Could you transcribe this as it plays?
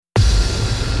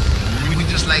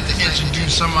like to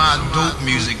introduce some of our dope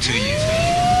music to you.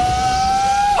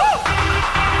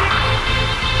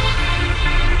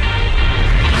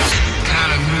 The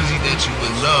kind of music that you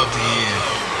would love to hear.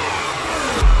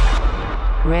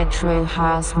 Retro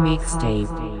House Mixtape.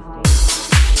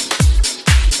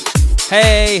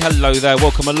 Hey, hello there,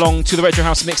 welcome along to the Retro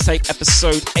House Mixtape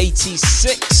episode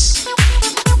 86.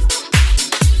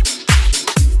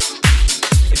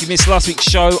 If you missed last week's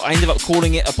show, I ended up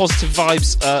calling it a Positive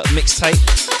Vibes mixtape.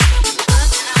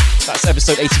 That's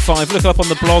episode 85. Look it up on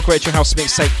the blog,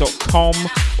 retrohousemixtape.com,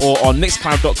 or on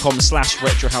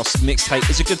mixcloud.com/retrohousemixtape.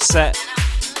 It's a good set,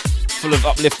 full of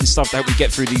uplifting stuff to help you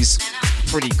get through these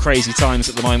pretty crazy times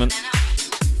at the moment.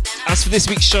 As for this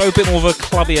week's show, a bit more of a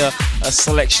clubbier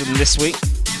selection this week.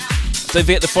 Don't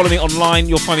forget to follow me online.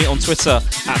 You'll find me on Twitter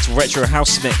at Retro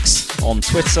House Mix. On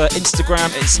Twitter,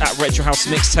 Instagram, it's at Retro House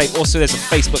Mixtape. Also, there's a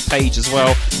Facebook page as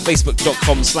well,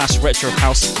 facebook.com/Retro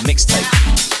House Mixtape.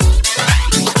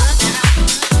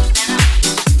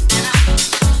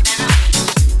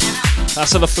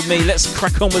 That's enough for me. Let's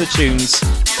crack on with the tunes.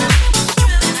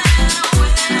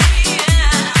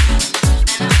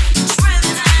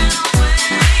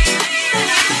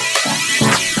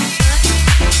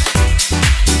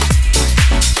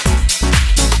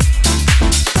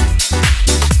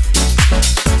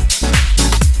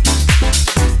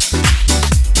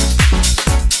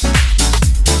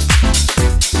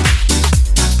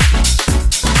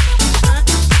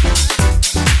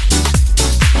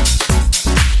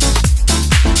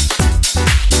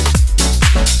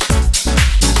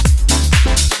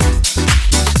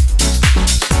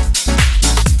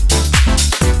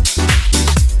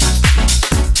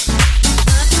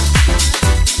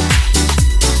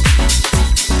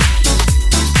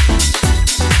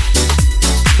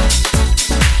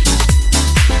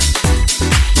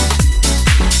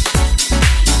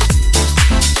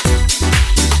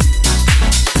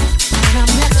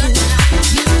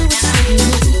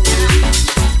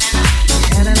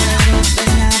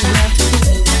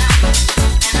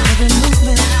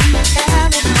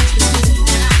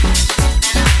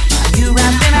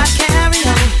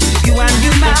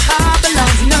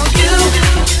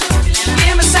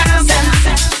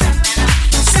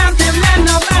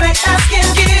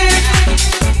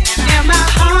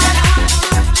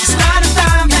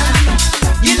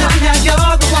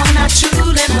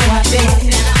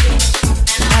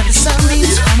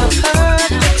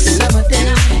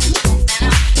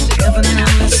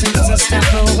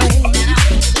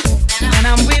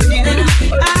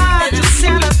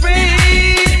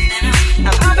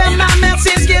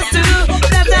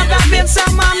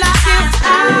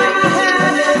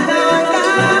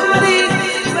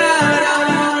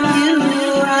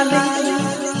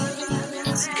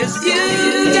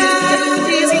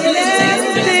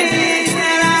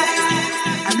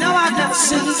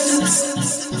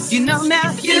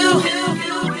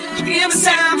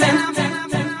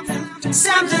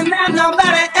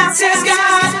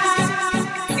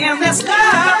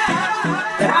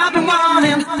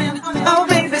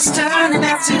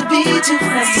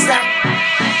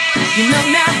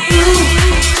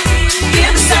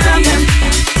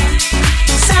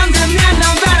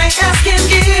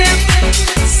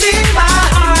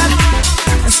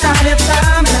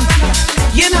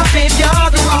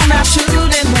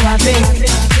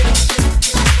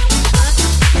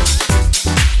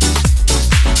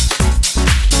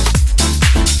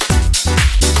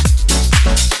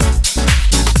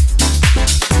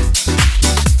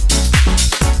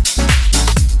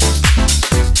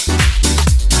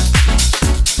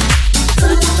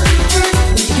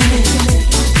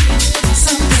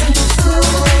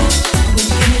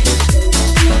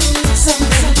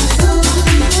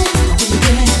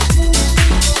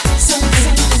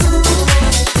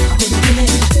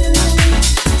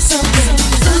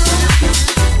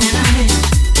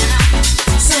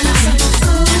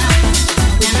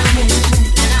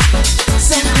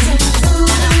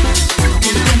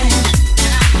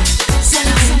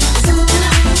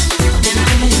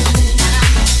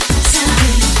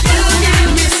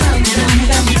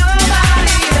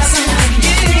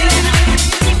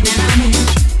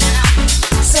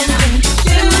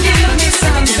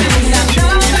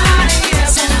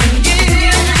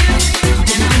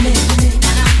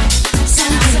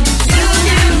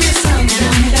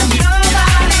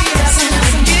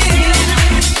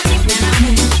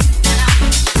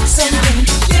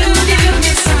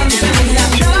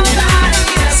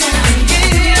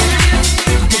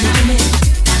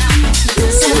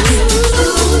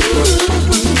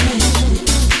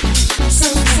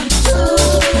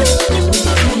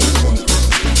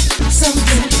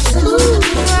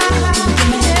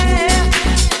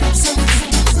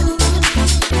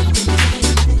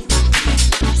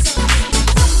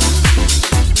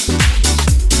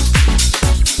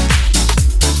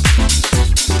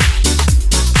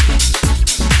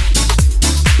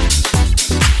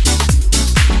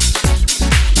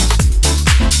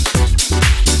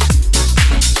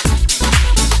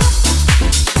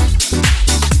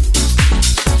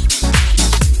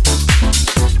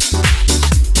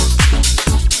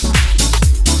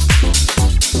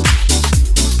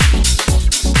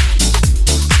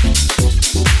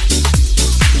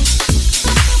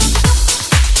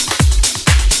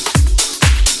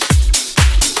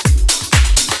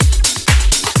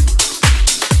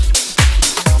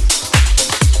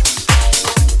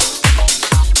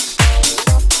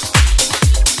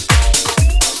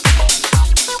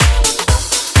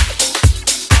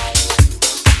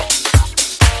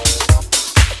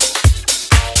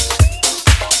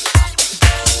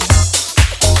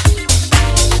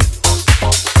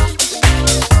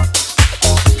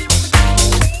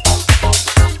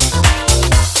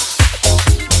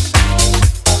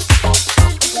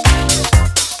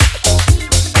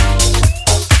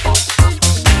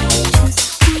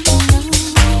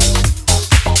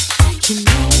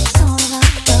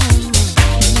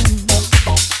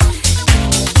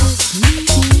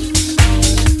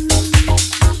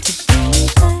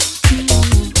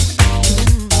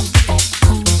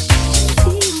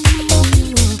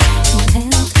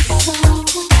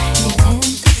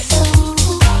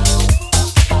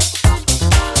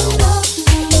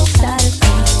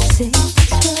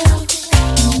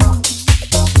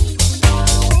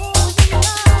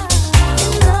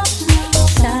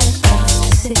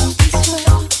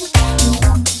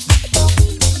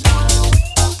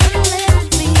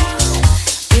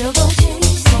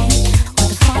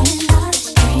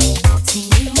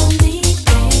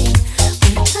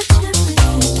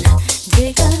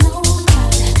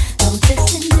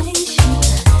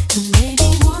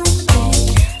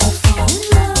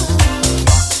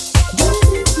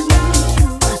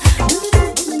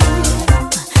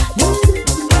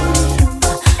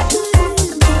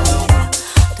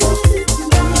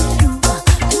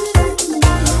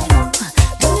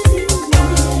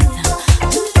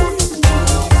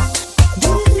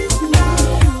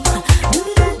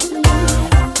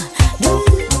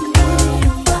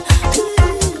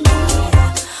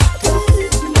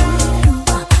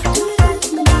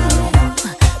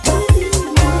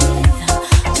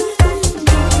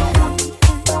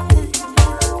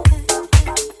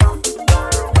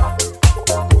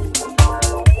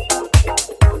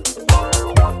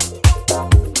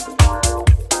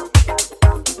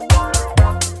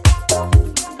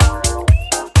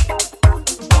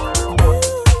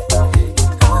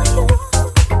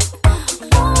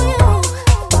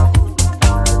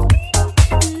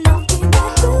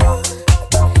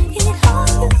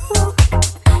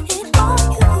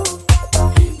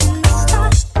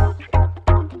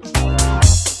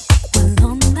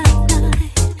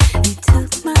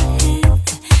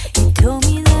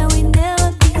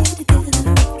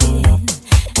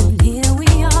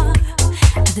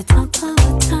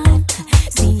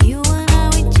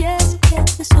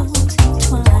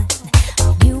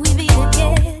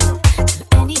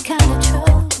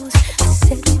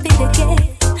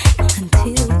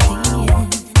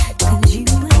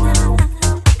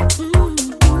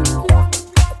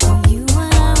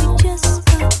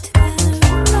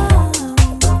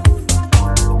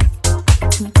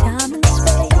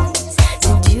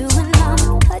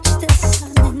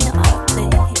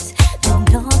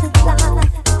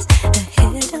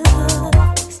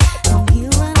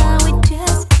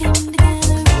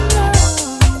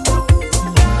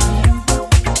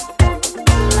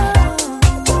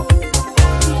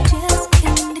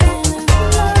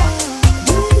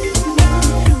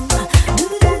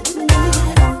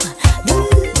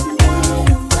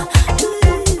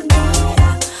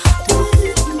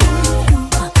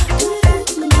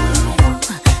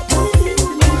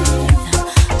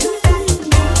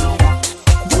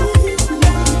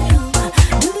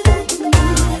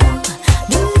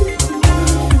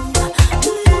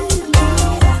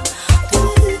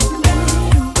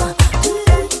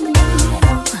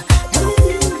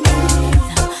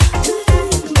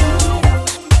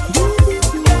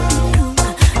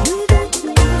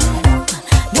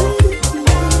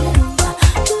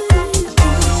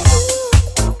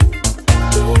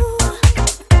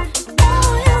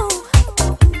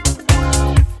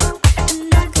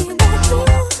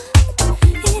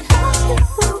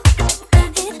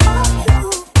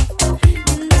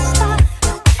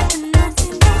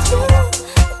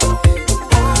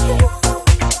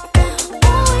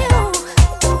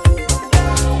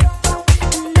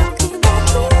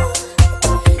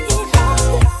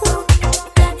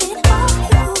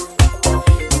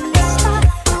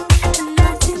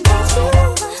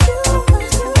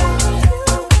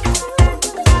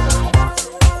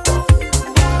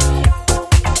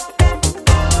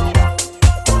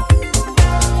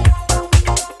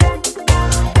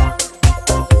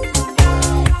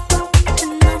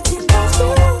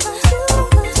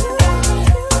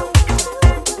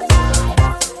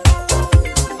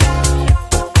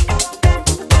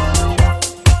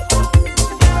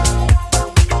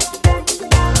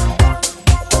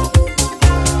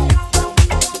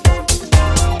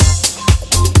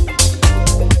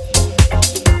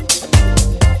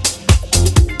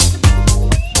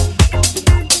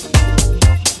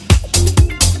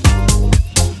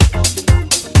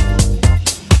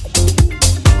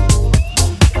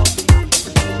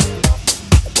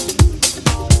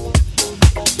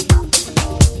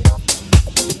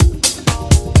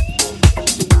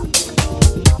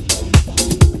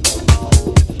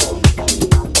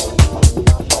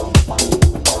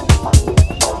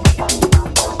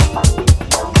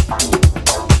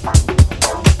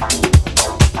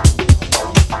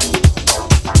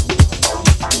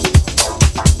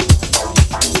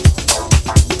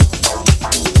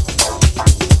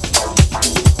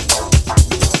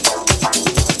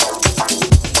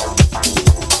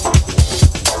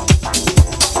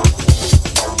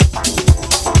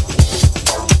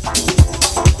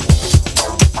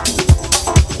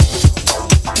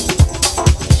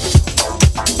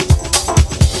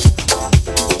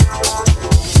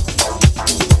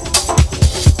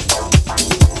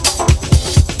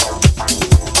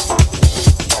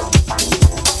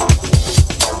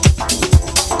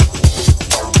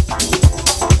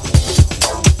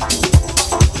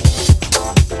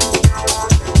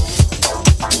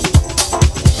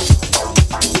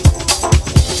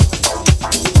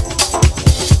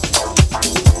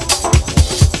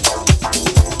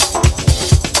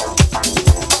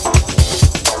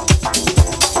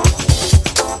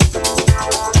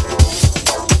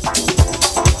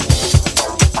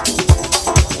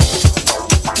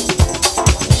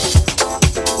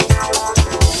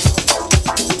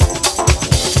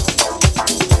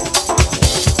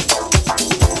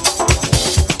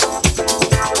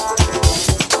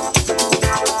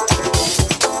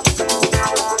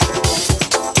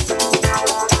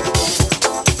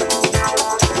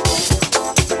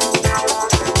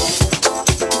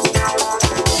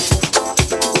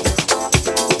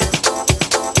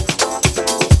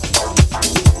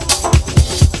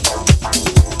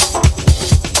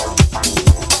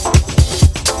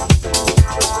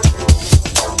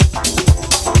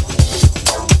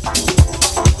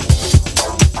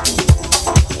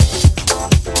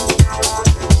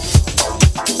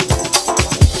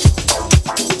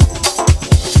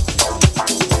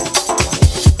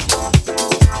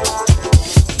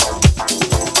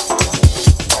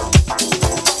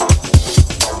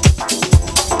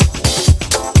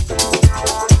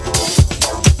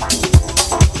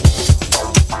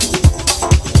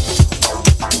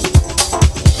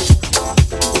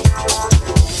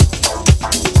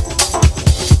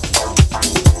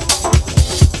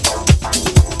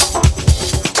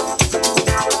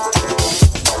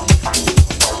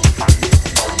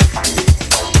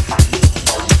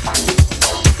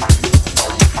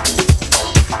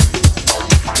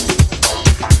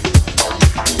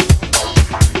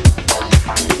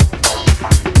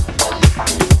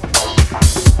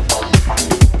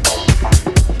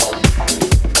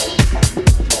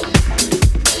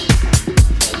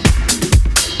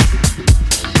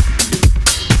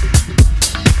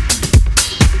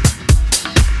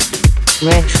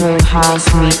 Electro House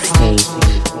Mixtape.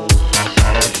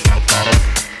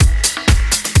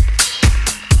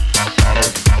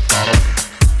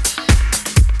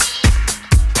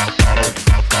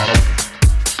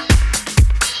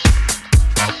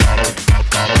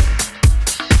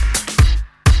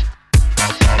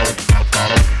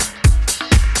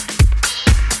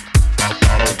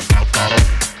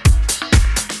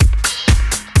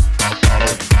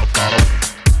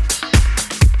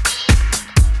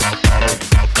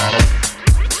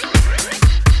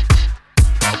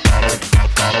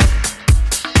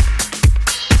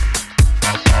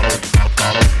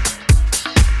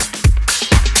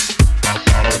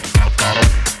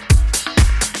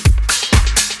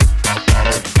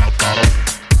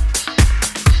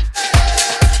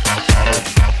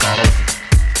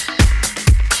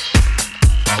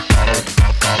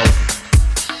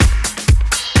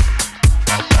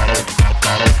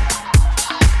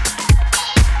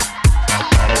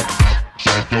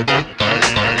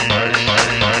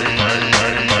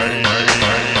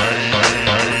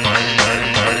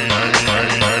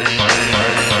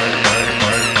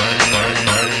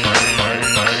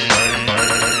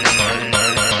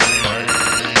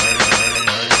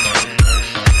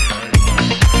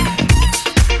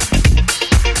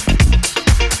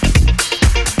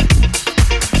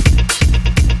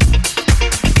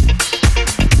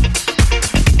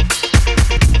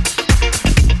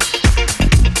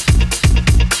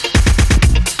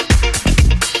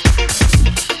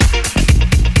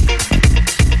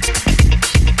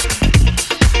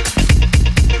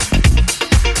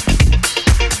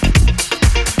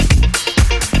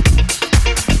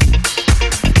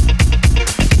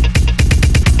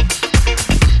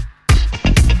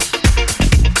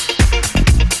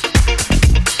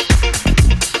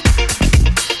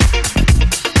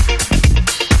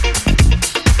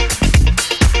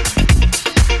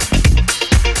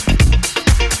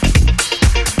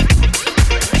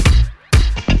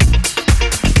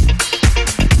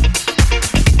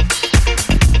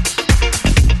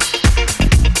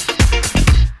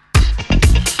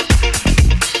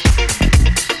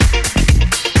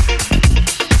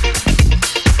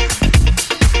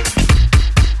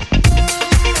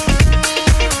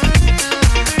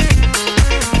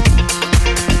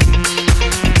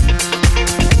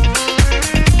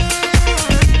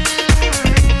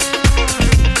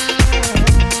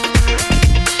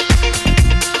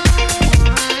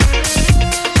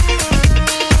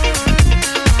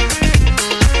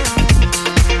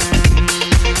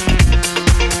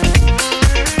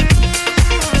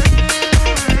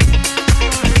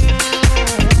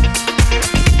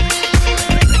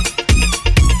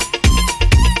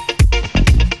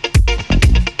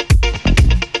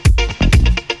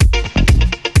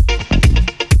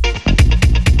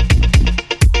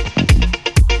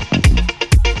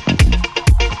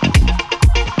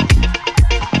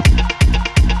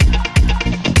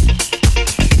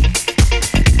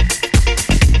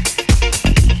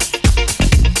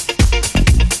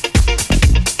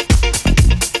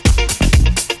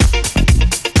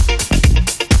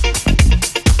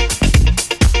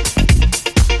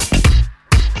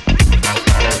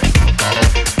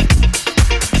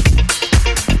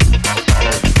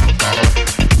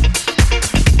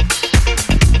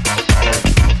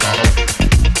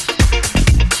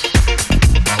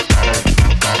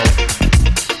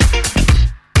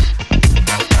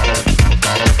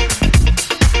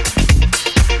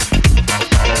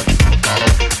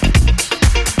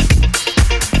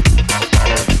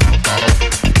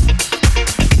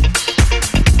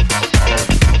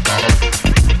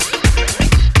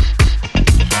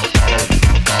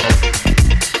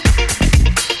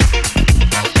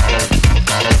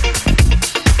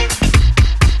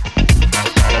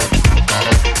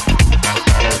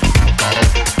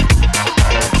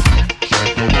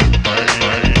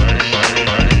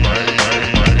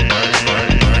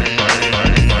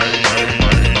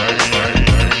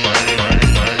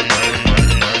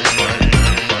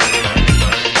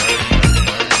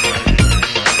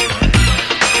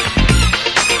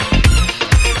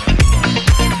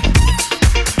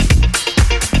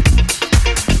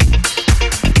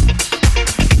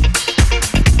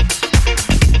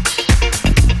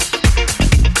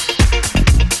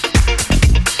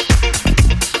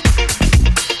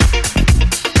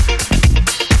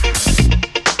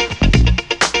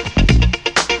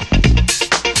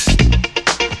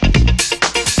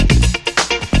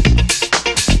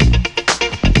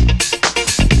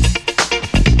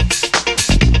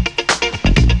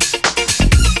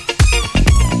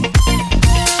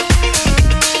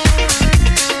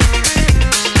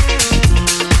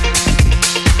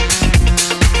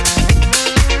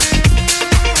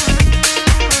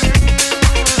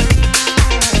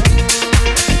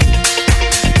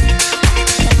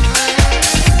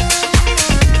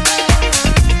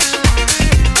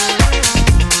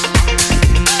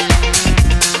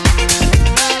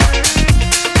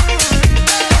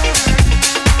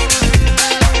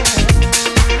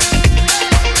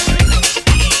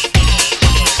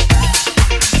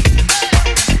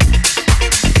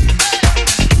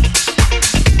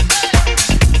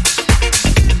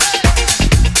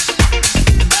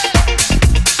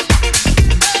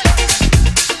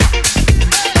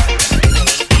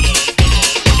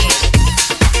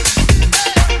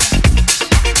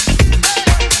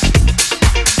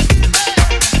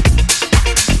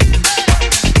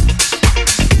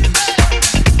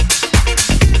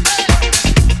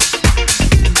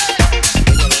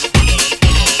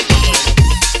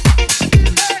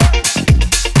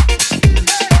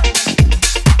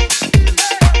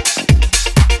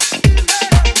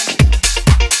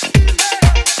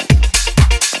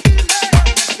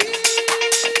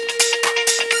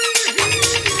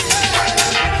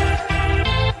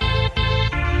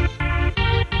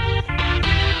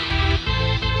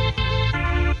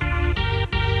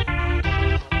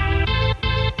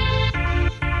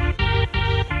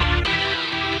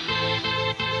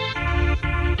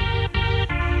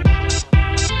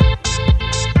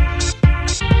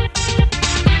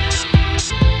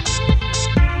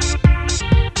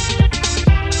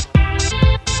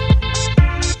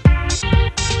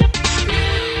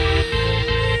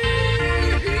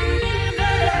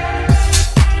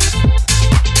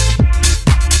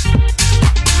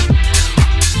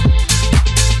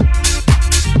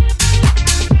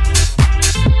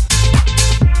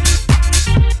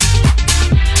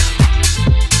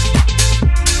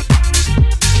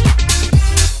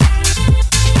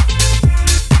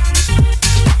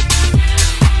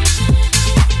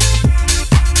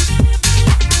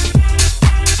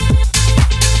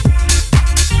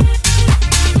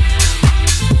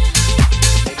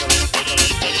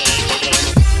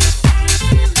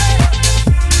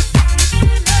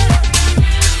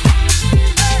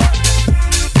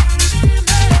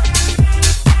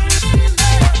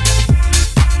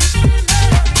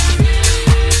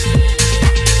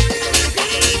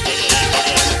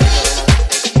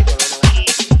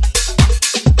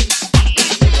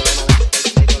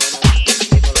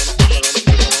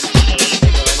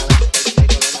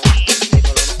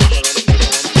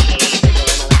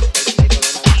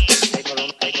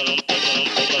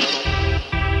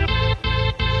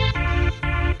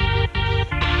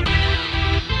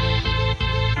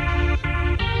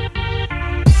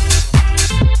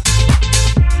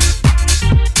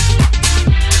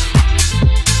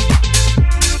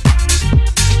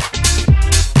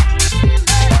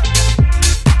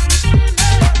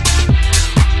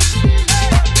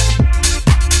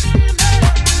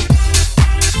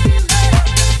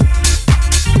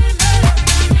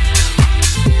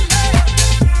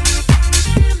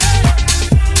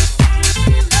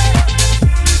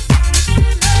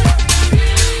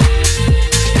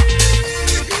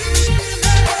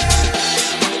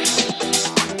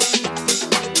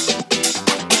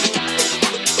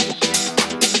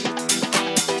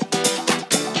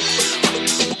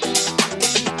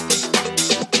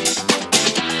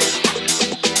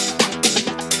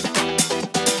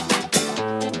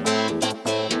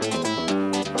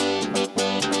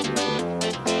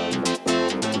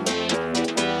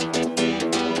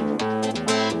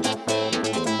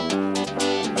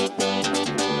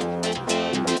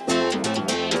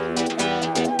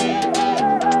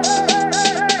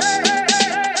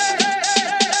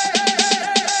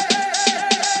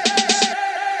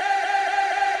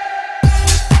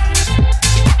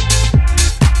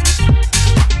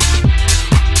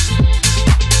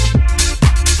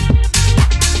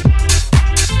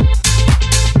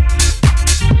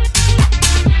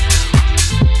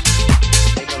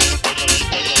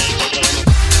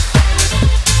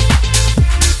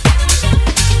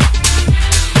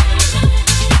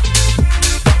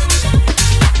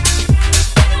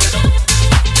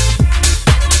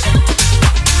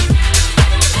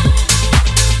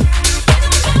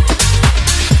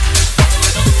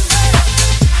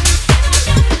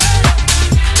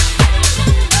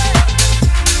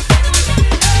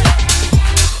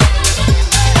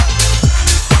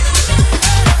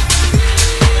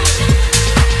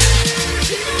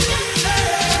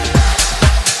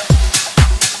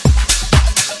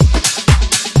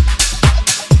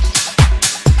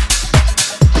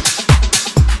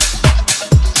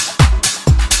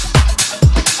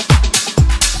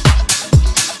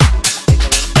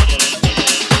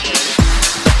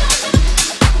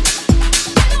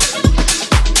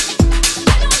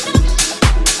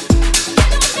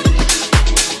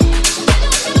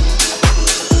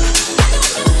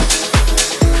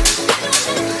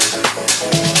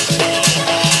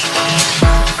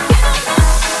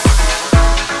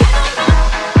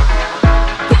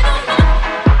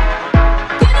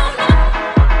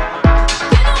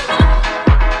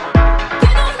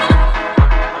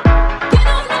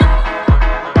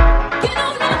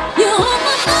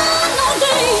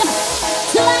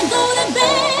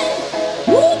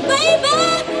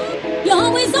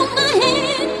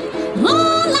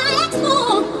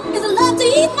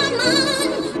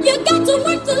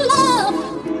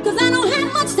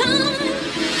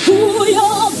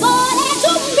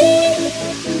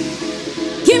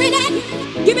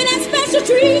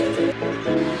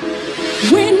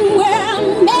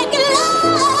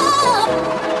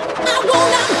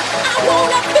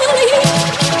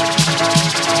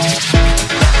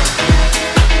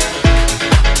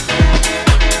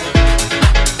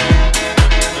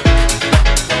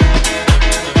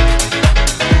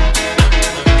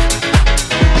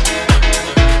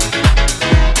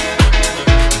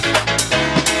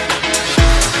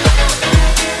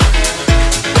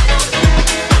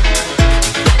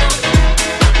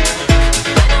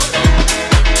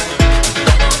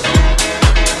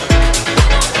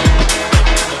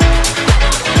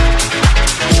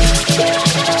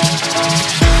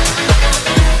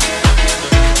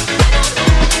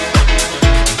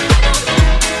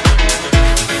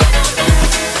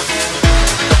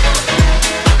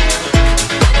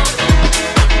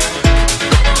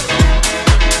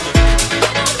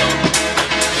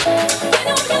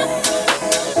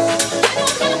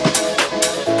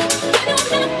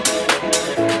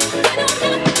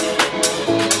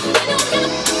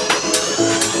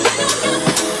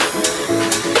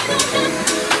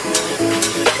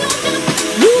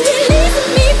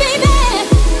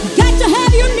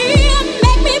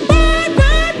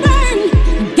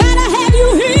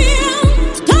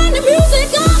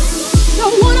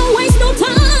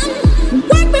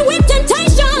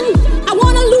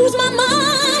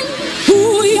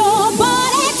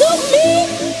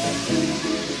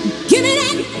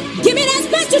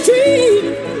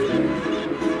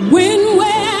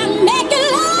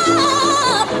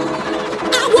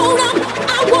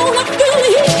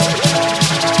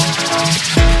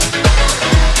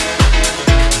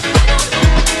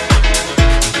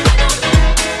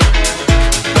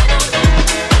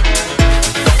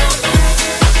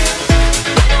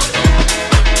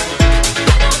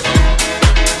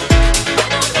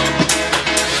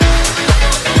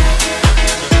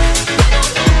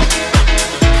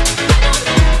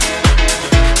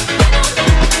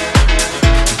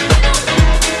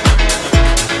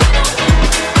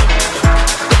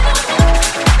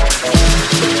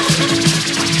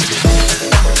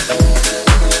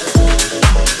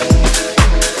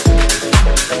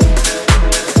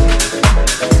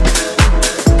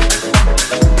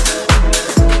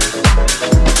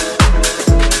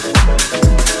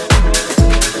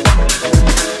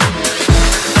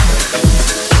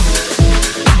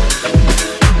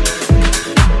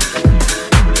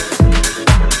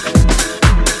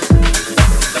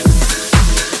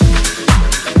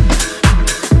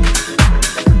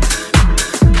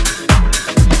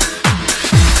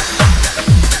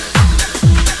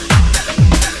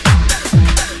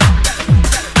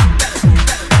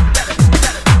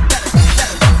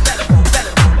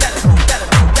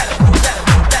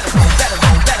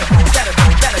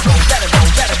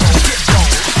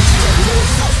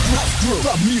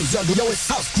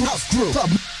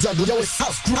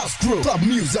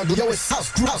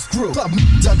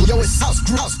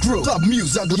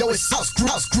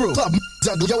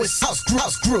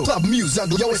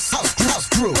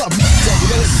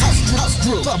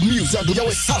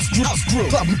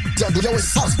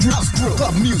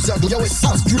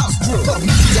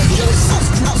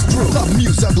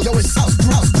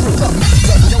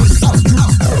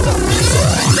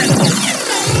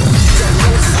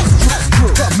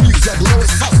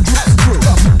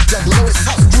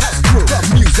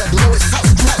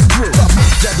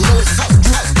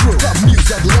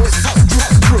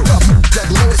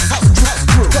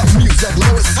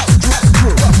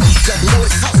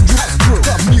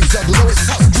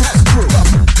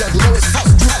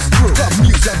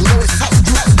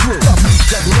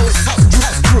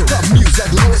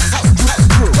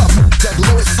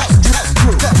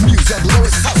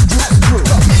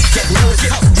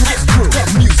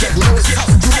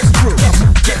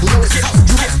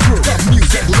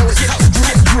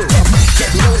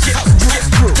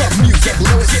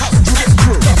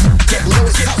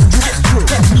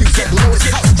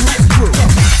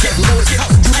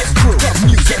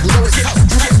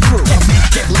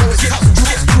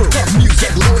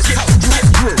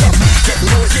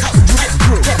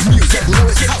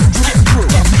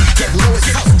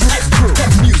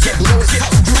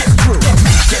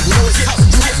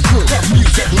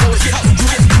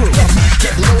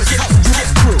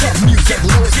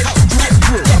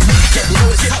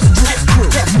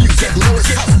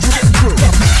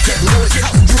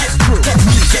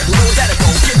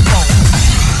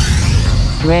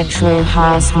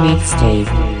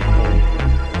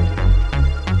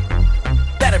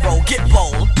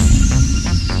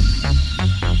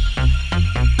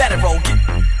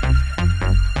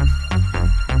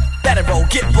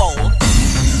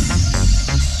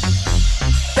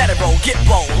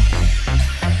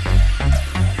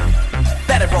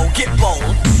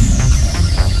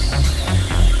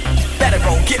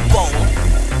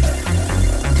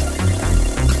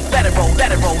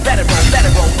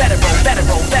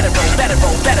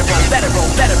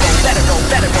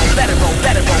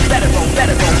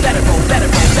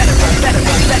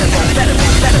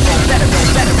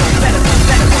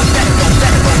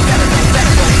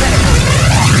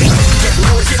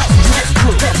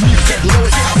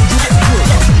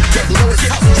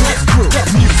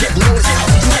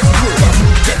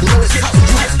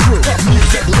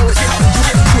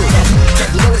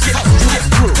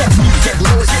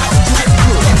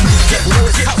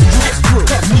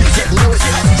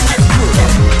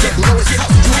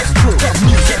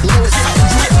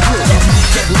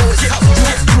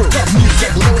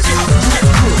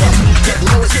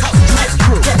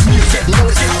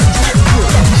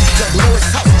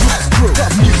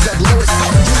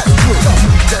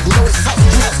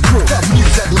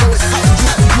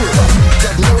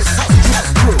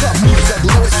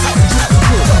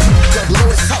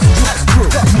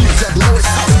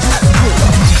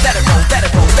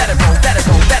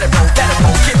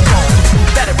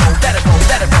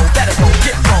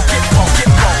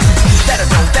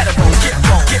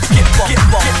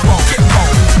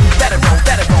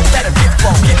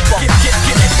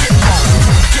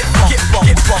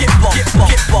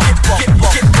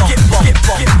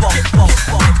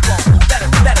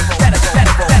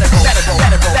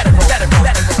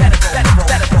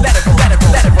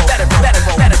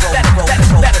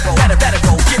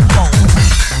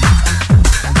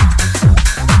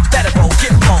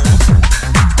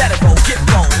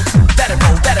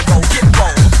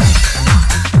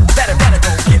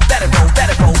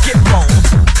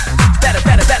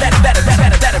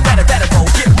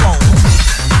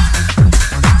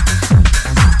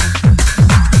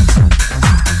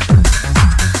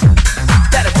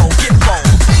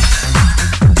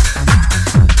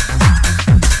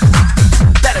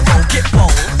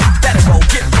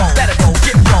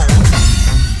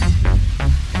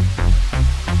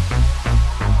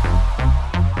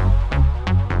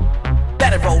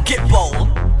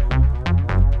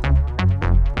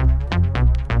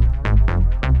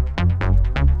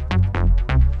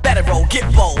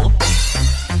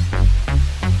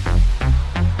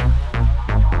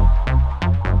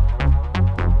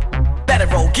 Better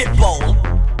roll, get roll.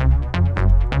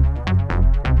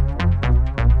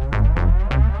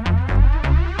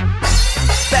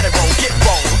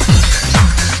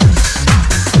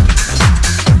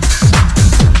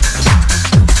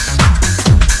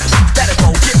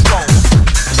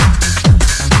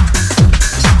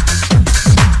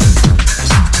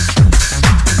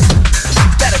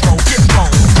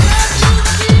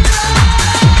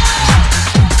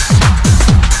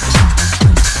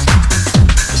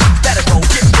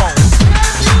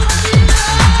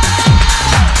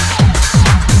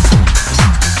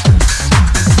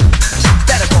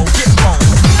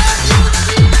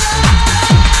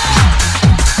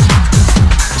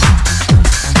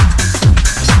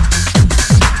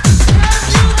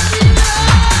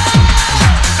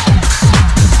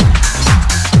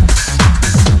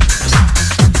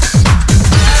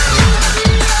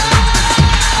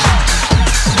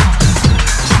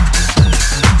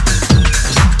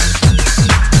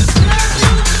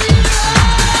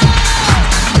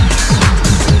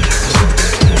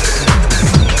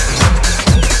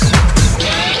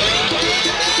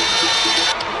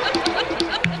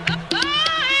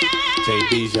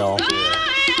 JB's y'all.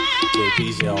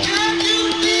 JB's y'all.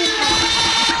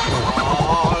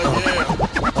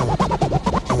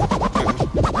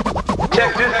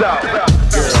 Check this out.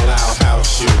 Girl, I'll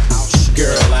house you.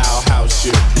 Girl, I'll house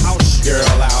you.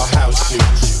 Girl, I'll house you.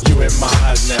 You in my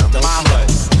hut now, don't sweat.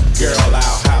 Girl,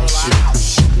 I'll house you.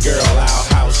 Girl, I'll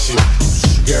house you.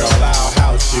 Girl, I'll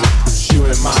house you. You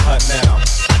in my hut now.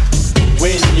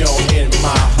 When you're in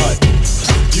my hut,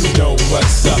 you know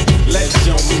what's up. Let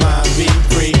your mind be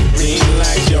free.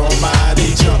 Relax your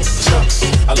body. Jump, jump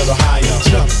a little higher.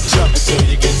 Jump, jump until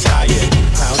you get tired.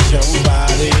 How's your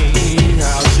body?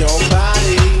 How's your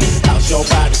body? How's your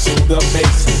body to the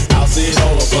base? How's it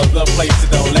all over the place?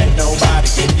 Don't let nobody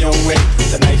get in your way.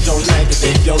 Tonight's your night,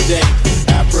 today's your day.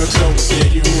 Africa will steer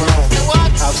you wrong.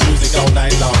 House music all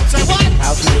night long.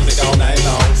 House music all night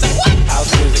long. House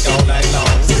music all night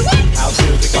long. House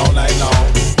music all night long.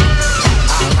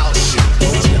 I'll house you.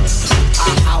 Don't you know?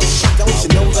 I'll house you. Don't you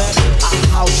know that? I'll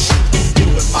house you. You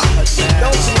in my hut now.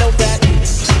 Don't you know that?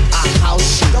 I'll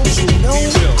house you. Don't you know?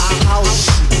 I'll house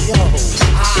you. Yo,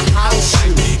 I'll house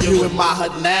you. You in my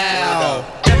hut now.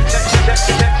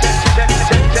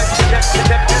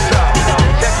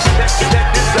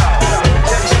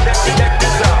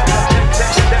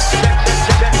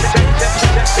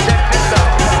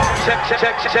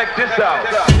 Check this out.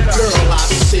 Girl, I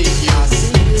see you.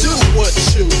 Do what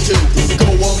you do.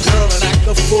 Go on, girl, and act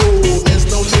a fool. There's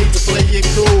no need to play it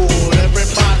cool.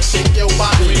 Everybody shake your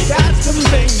body. We got some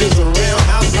fingers around.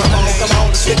 Come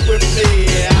on, stick with me.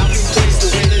 I'll be pleased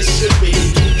the way this should be.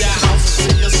 Your house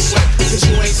is in your sweat, 'cause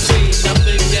you ain't seen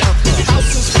nothing yet.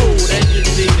 House is cool and you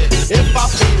need it. If I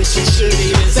feed it, you should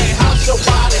eat it. Say, how's your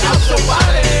body? How's your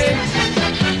body?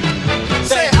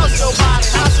 Say, how's your body?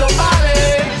 How's your body?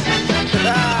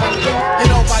 You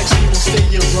know my G will steer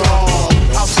you wrong.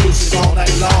 House music all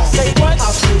night long. Say what?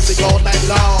 House music all night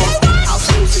long. House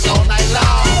music all night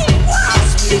long.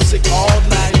 House music all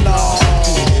night long.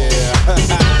 Yeah.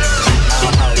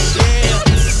 I'll house you.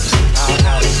 I'll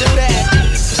house you.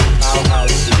 I'll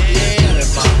house you. Yeah. In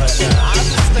my hut now. I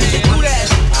understand. Do that.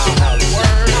 I'll house you.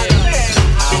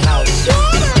 I'll house you.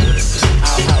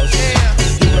 I'll house you.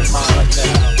 You in my hut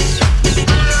now.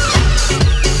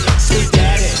 Sweet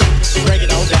daddy, break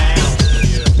it all down.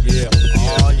 Yeah,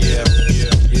 oh yeah,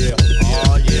 yeah,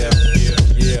 oh yeah,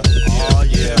 yeah, oh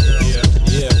yeah,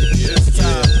 yeah.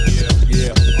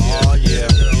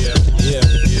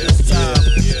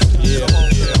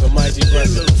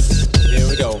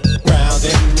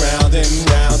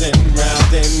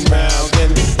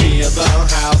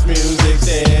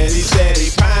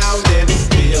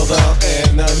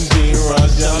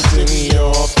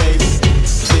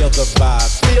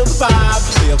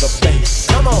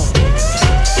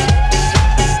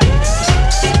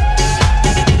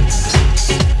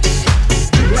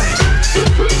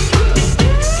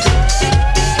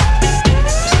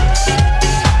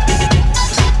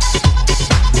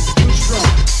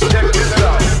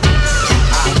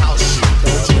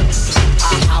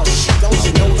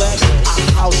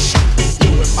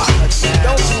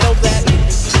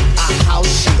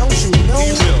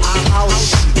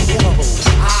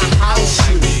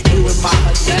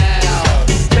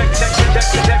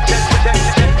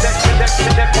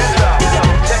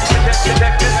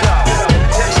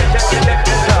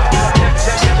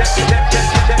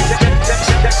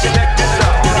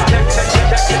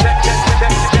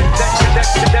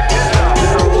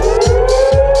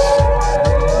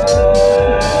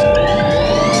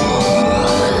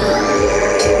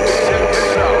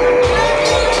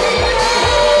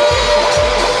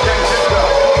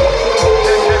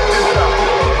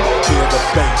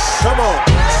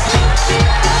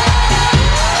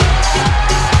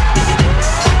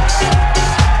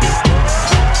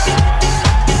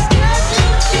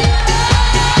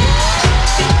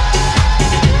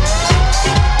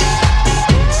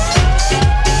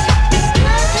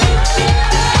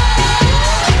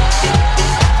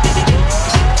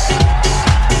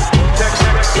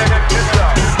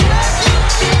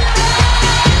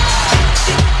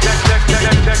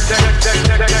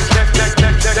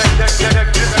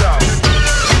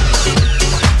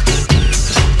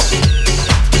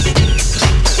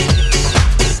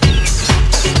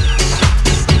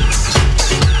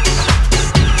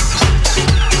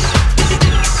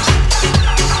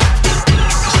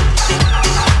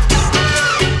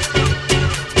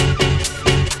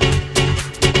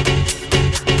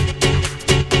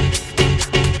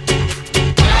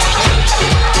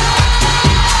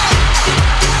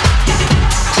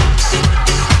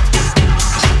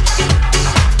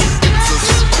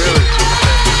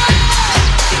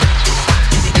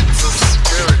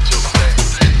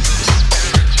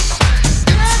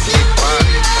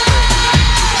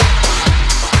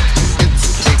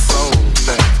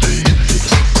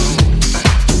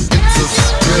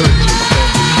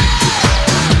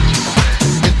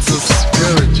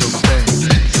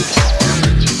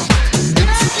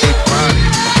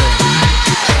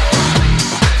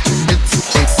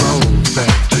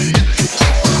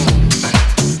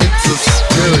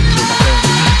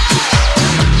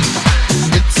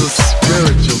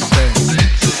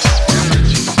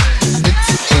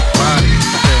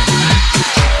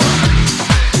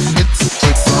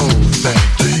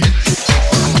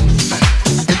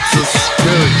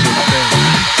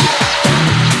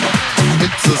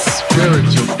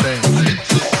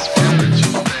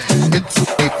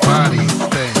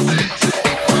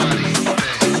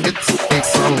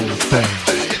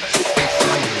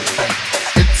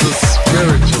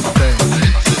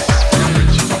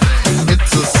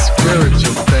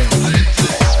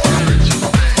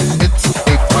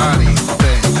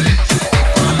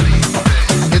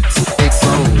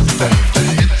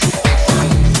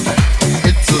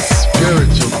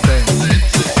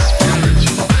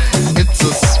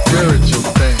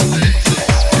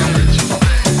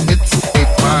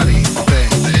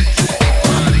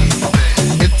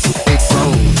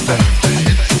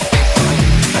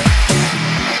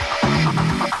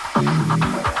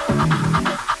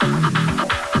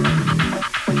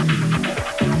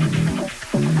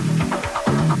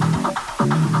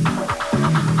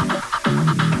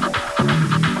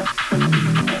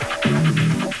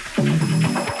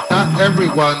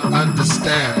 everyone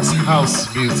understands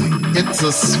house music. It's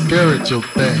a spiritual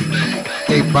thing,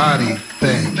 a body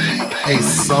thing, a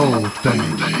soul thing,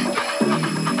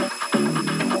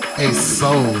 a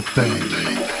soul thing.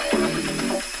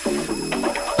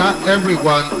 Not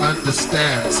everyone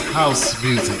understands house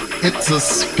music. It's a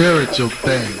spiritual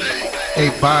thing,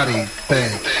 a body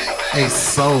thing, a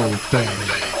soul thing,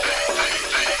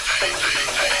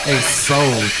 a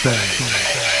soul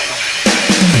thing.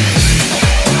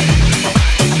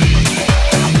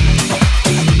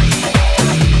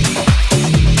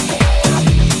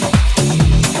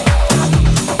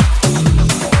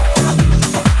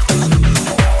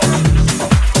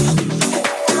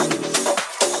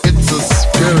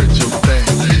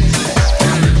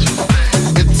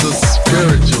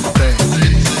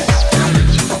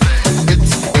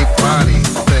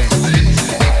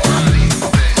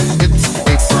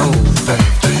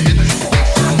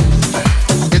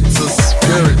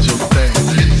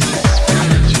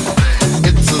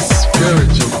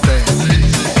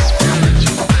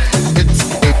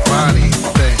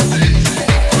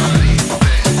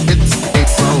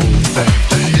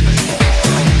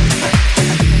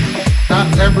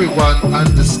 Everyone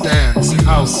understands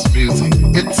house music.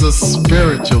 It's a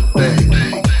spiritual thing,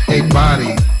 a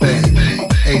body thing,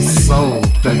 a soul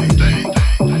thing,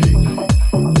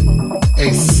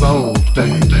 a soul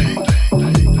thing.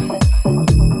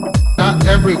 Not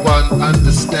everyone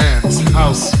understands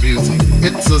house music.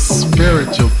 It's a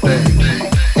spiritual thing,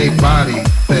 a body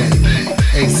thing,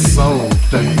 a soul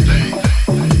thing,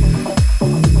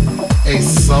 a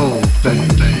soul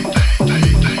thing.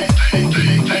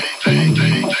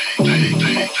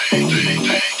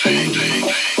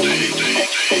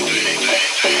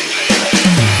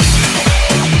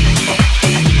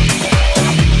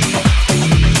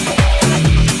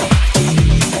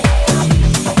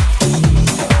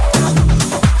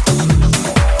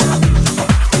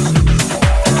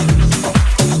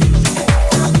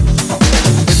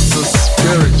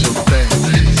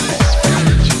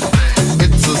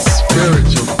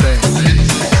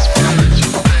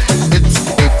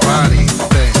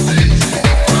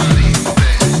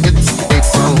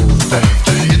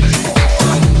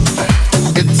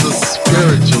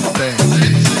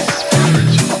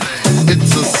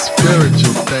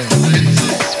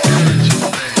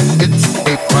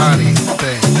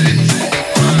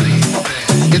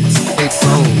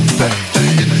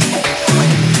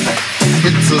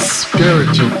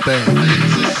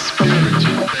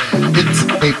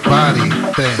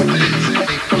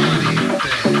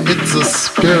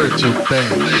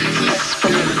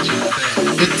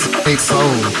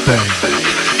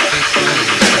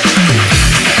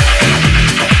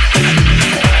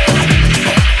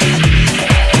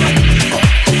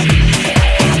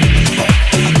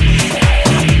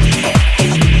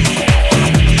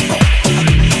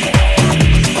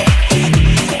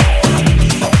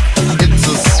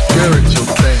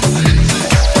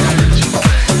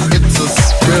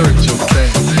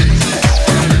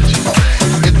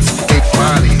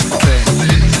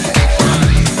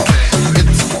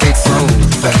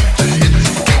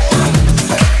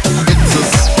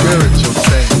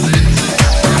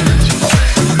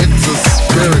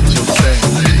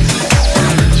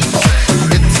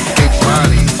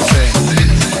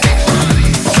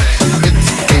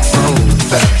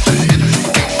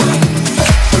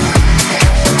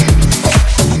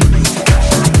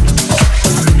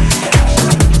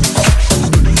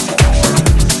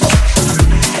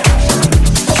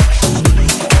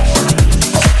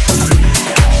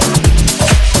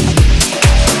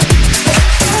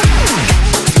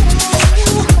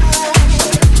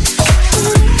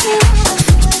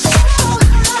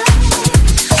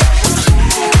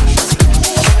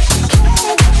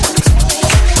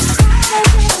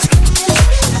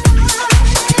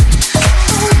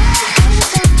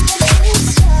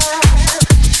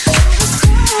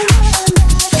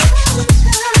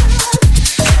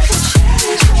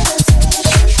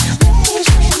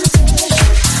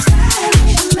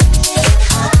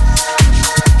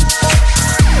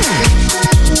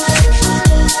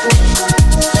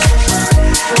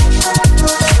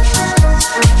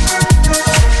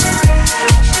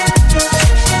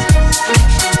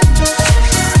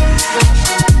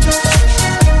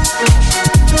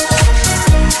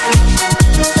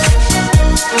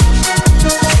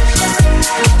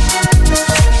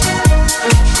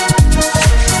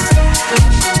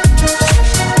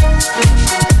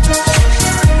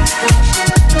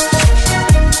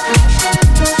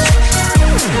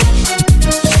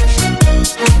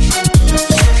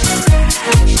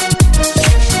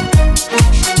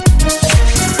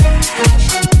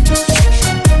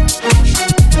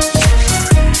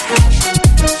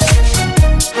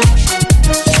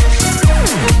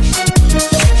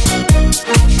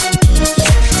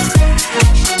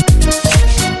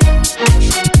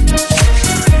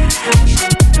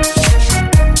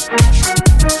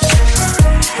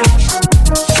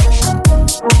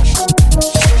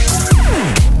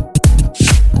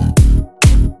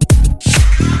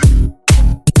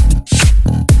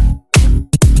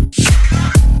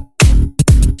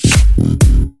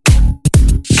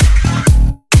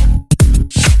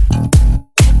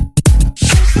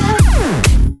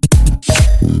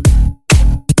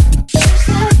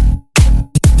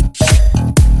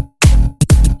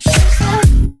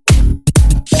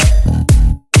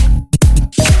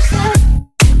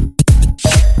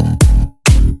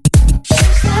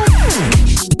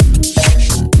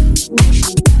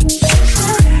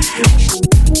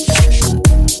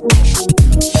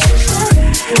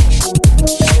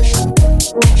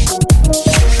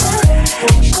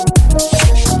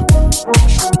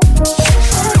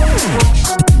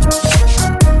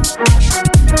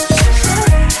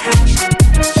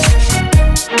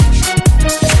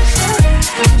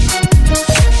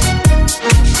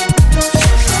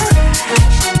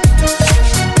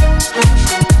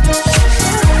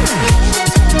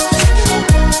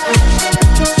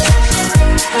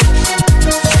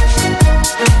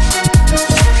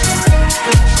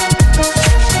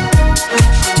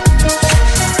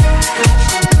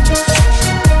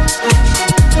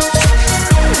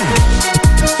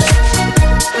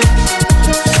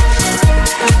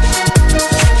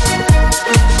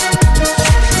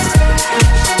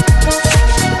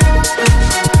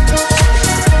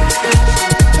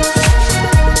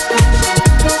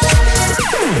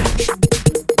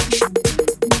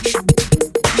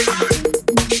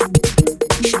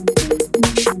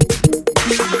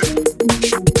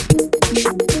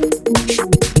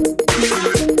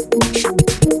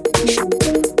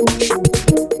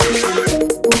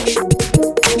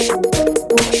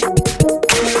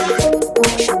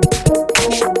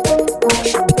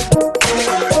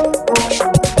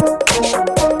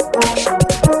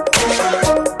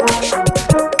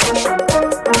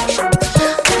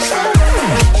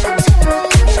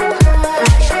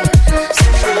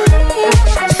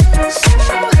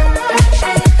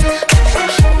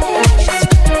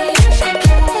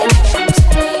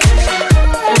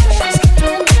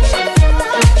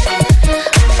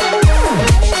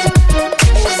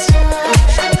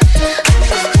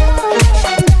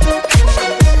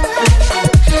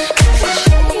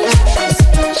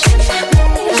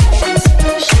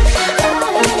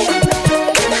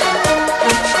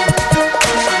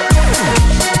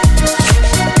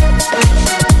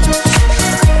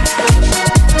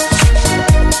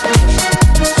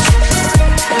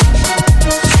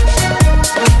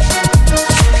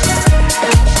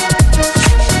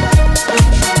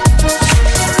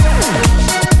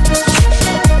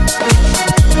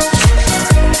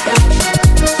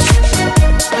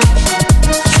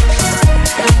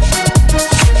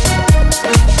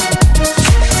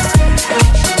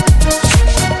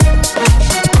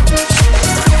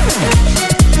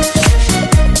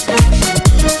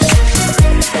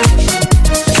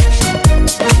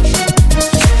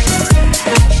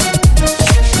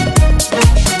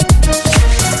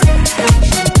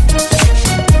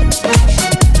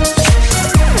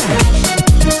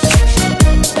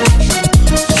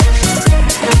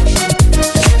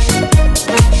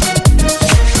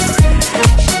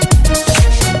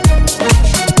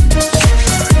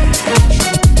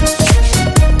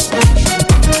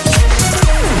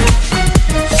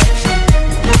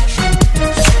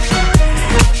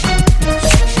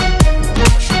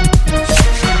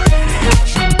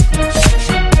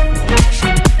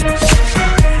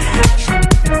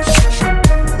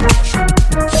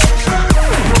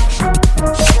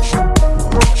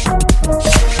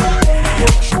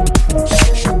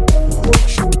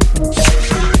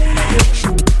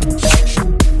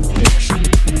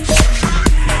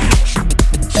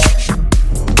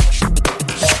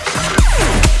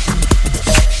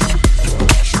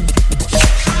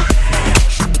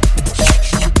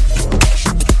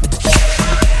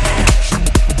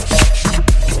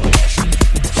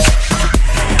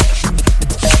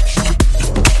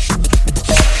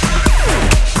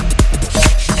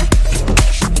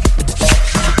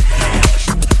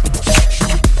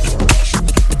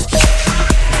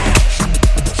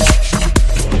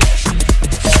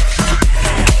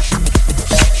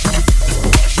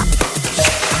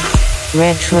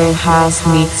 Retro House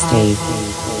Mixtape.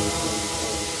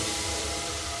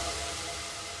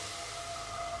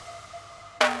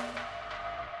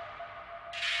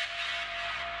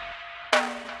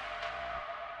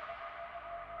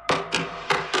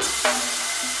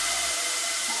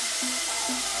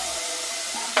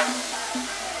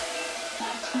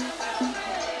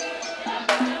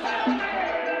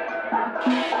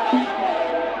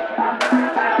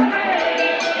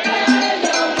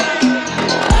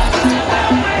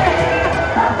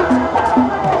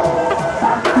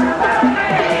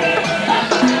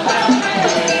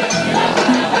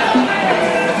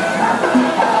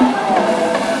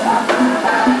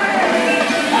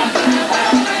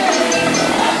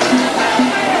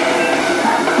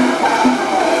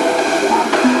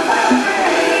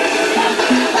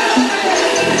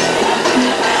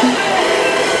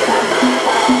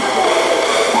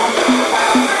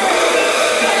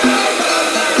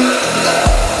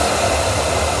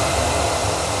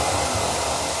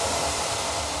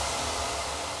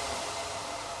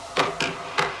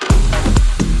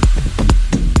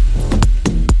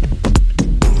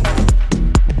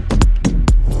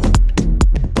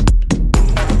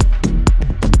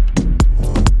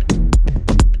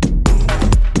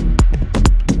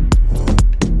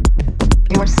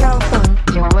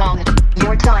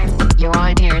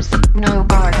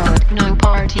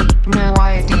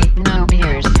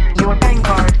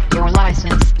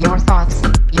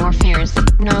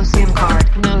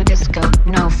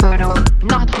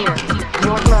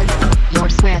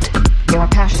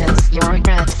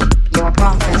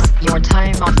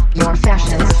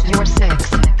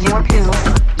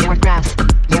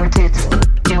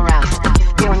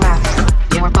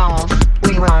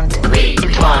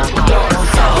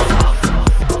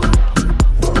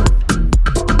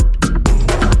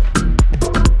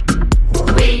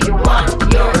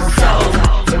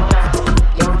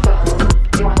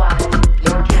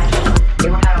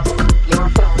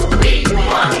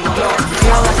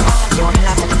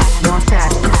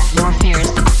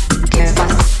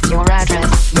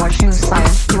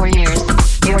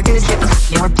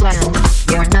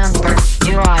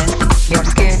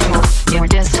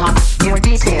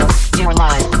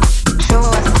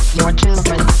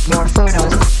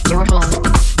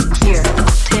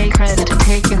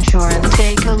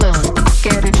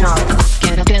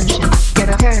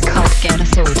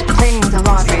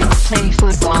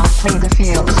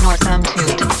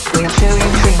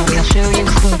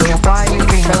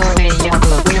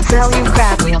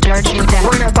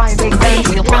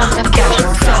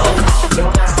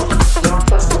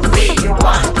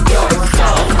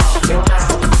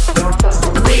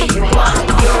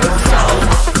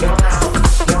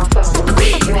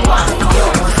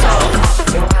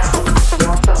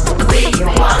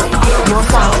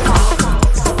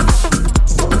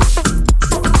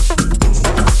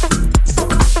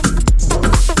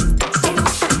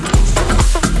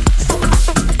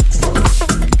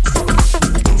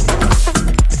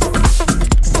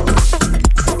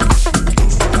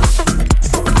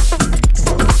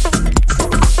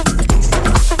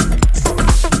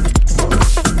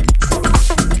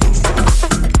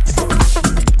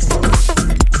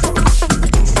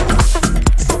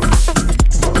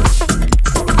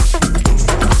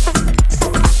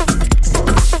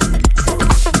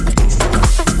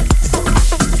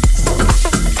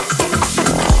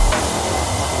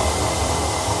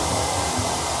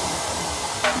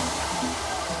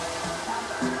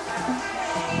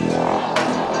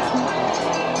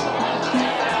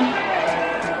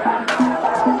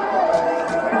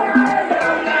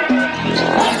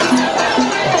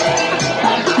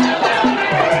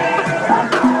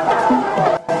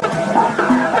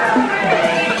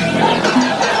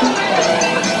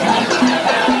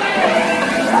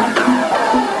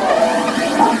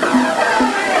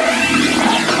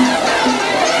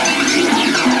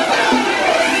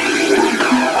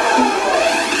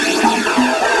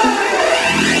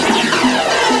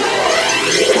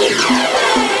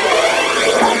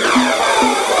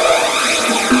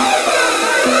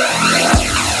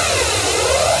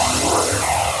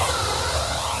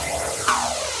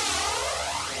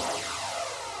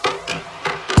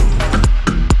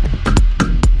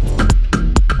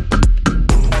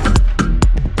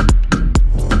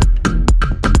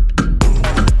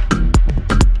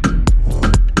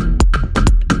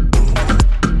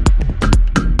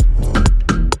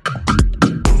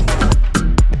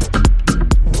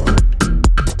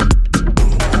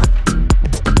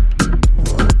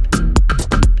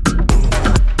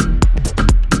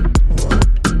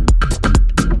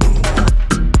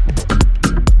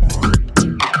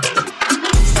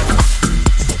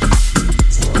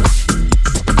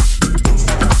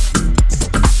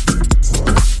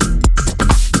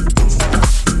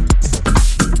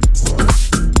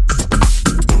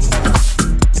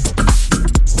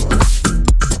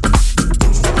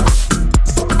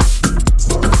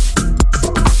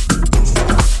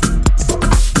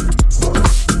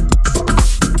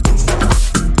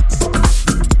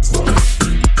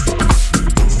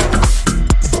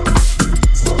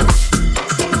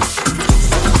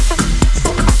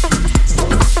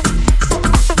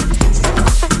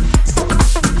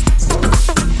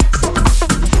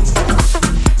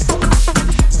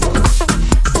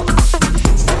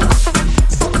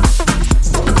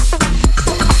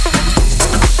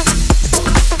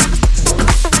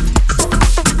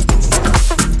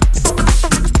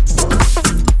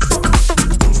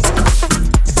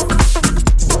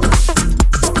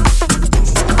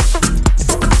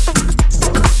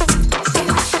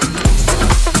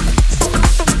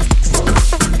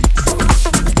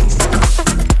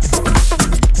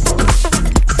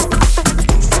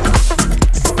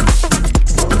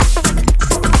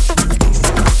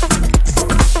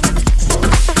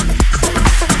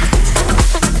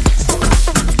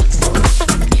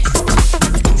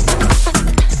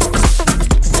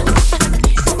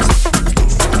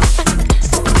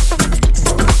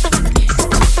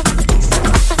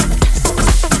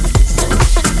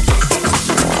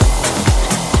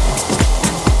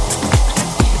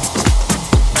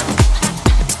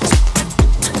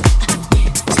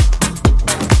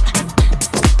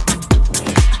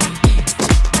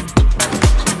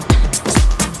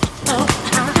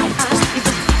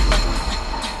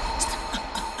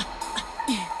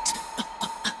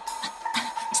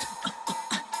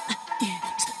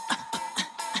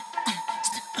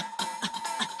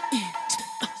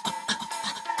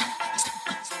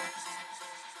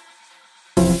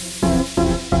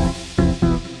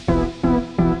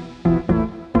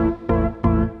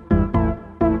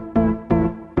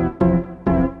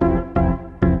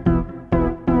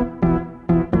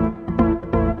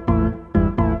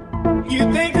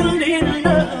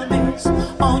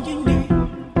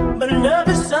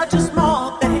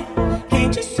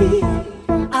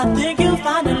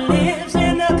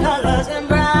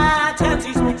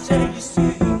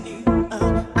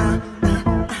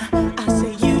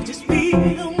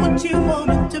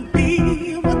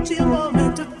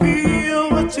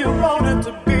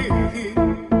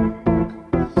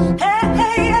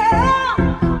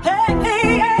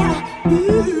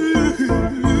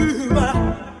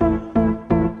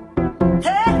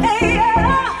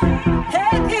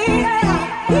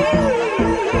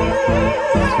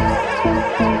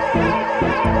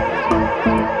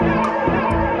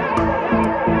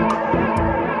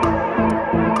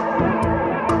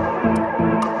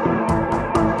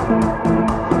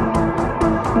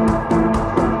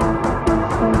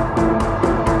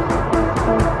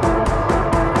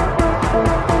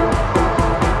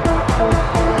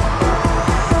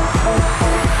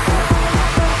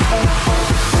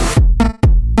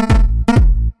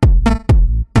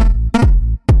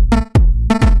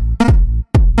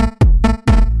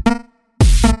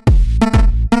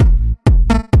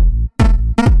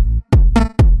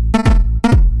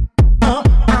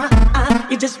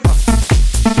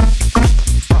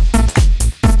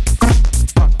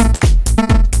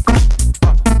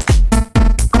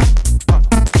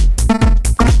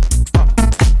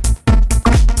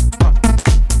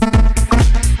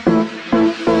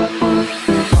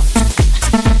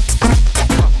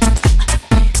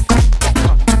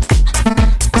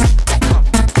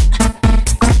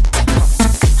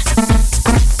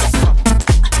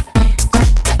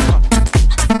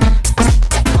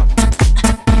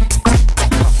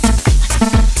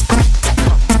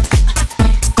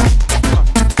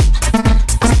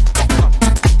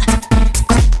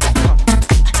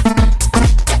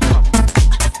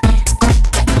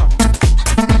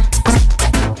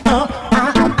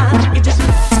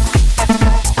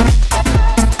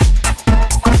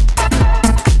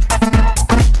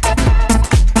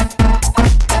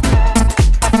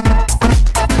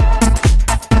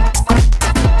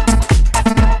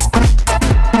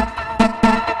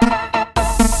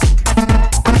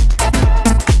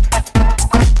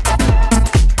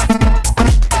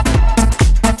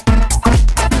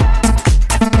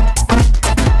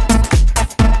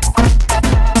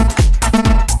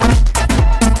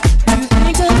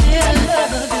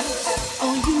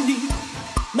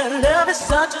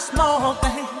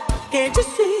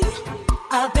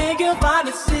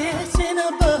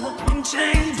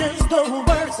 the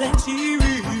words that you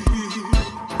read.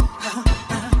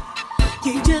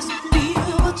 You just feel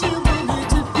what you want it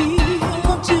to be,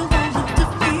 what you want it to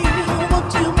feel, what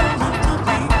you want it to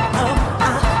be. Oh,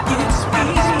 I just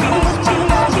feel what you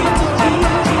want it to be,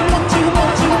 what you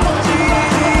want it to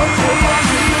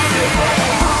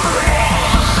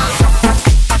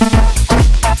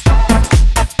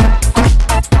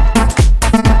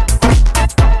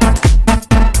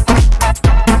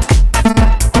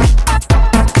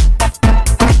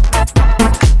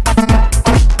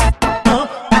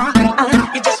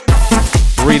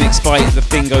Remix by the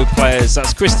Bingo Players.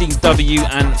 That's Christine W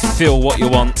and Feel What You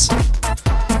Want.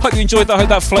 Hope you enjoyed that. Hope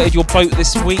that floated your boat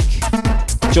this week.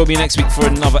 Join me next week for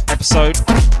another episode.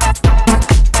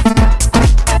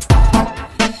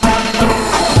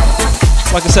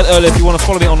 Like I said earlier, if you want to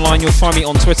follow me online, you'll find me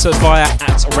on Twitter via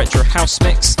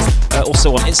 @RetroHouseMix.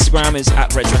 Also on Instagram is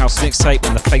 @RetroHouseMixtape,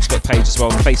 and the Facebook page as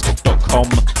well,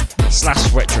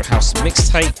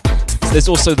 facebook.com/RetroHouseMixtape. There's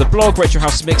also the blog,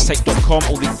 RetroHouseMixtape.com.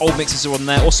 All the old mixes are on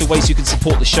there. Also ways you can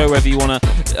support the show wherever you want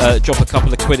to drop a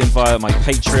couple of quid in via my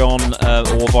Patreon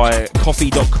or via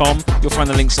coffee.com. You'll find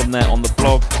the links on there on the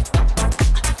blog.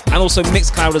 And also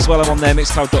Mixcloud as well. I'm on there,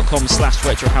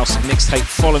 mixcloud.com/RetroHouseMixtape.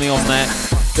 Follow me on there.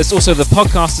 There's also the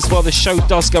podcast as well. The show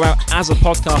does go out as a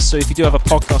podcast, so if you do have a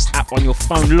podcast app on your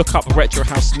phone, look up Retro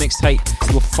House Mixtape.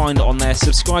 You'll find it on there.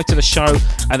 Subscribe to the show,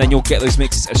 and then you'll get those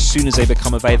mixes as soon as they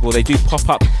become available. They do pop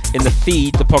up in the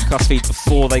feed, the podcast feed,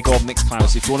 before they go on Mixcloud.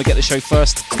 So if you want to get the show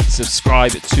first,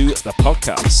 subscribe to the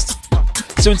podcast.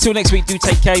 So until next week, do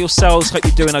take care of yourselves. Hope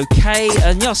you're doing okay,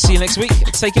 and yeah, I'll see you next week.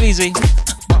 Take it easy.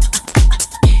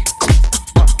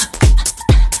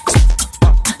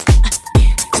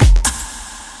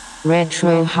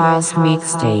 Retro House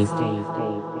Mixtape.